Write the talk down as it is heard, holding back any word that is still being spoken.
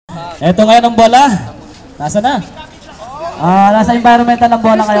Ito ngayon ang bola. Nasa na? Nasa environmental ang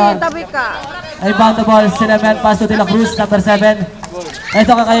bola ngayon. Ay bound the ball. Sinemen pass to De La Cruz, number 7.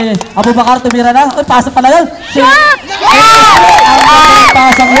 Ito ka kay Abubakar, tumira na. Uy, pasok pala yun.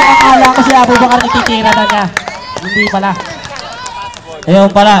 Pasok yun. Akala ko si Abubakar ititira na niya. Hindi pala. Ayun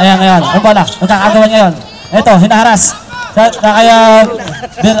pala. Ayan ngayon. Ang bola. Magkakagawa ngayon. Ito, hinaharas. Kaya...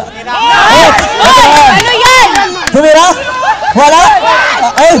 Ano yan? Tumira? Wala?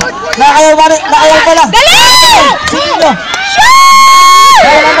 Ay! Nakayaw pala. Dali! Sige nyo.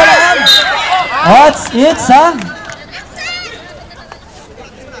 It's ha?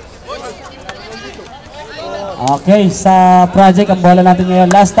 Okay, sa project ang bola natin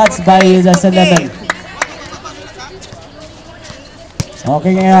ngayon. Last touch by the 11.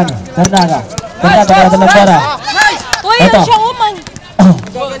 Okay ngayon. Ternada ng bola. Uy, yun siya uman.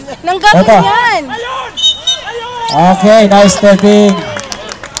 Nanggamit yan. Okay, nice stepping.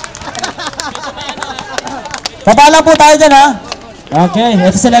 Papalang po tayo dyan ha. Okay,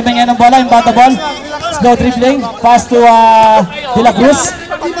 ito si 11 ngayon ng bola. Yung bata ball. Slow dribbling. Pass to De La Cruz.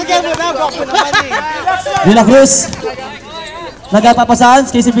 De La Cruz. Nagpapasahan.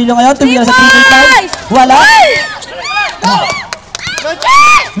 Casey Villo ngayon. Tumira sa 3-point line. Wala.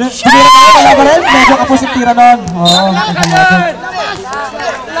 Tumira na. Wala pa rin. Medyo kapos yung tira nun.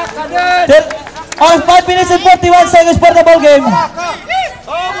 On 5 minutes and 41 seconds for the ball game.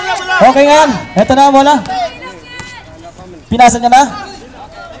 Okay ngayon. Ito na ang bola. Pinasa niya na.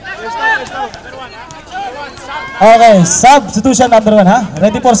 Okay, substitution number 1 ha.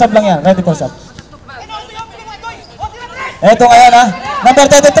 Ready for sub lang yan. Ready for sub. Ito ngayon ha. Number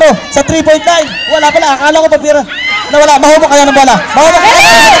 33 sa 3-point line. Wala pala. Akala ko papira. Nawala. Mahumok kaya ng bola. Mahumok kaya.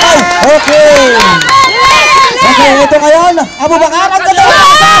 Okay. Okay, ito ngayon. Abubakar. Ang ganda.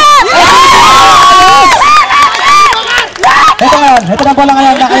 Ito ngayon. Ito na bola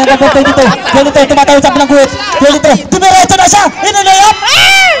ngayon. Nakaya number 22. 22. Tumatawid sa pinangguhit. 23. Tumira. Ito na siya. Inalayap.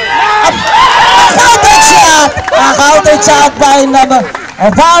 Counted shot! Counted shot by number...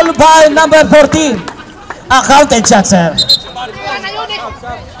 foul by number 14. Counted shot, sir.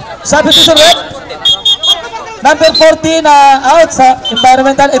 Substitution rate. Number 14 out sa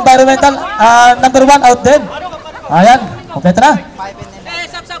environmental. Number 1 out din. Ayan. Kompleto na.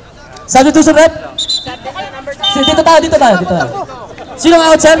 Substitution rate. Dito tayo. Sino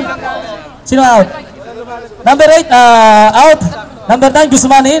out, sir? Sino out? Number 8 out. Number 9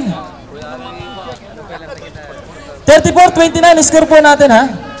 Guzman in. 34-29 score po natin ha.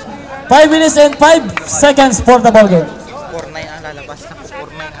 5 minutes and 5 seconds for the ball game. 4-9 ang lalabas.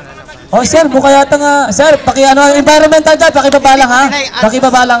 4-9 ang lalabas. Oh sir, mukha yata nga. Sir, environmental dyan, pakibabalang ha.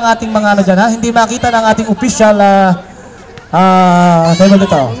 Pakibabalang ating mga ano dyan ha. Hindi makita ng ating official table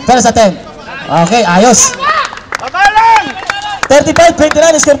dito. Pero sa 10. Okay, ayos.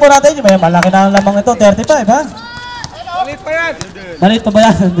 35-29 score po natin. May malaki na ang lamang ito. 35 ha. Malit pa ba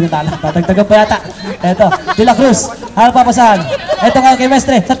yan? Tatagtagan pa yata. Eto, De La Cruz. Ano papasahan? Eto nga kay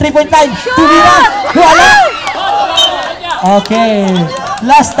Mestre. Sa 3-point line. Tumira. Wala. Okay.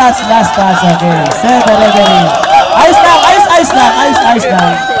 Last touch. Okay. Seven referee. Ayos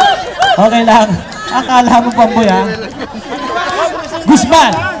lang. Okay lang. Akala mo pamboy ha.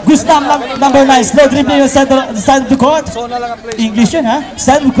 Guzman number 9. Slow dribbling yung center of the court. English yun ha.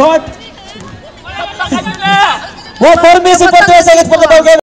 Center of the court. 4 minutes and 42 seconds for the ball game.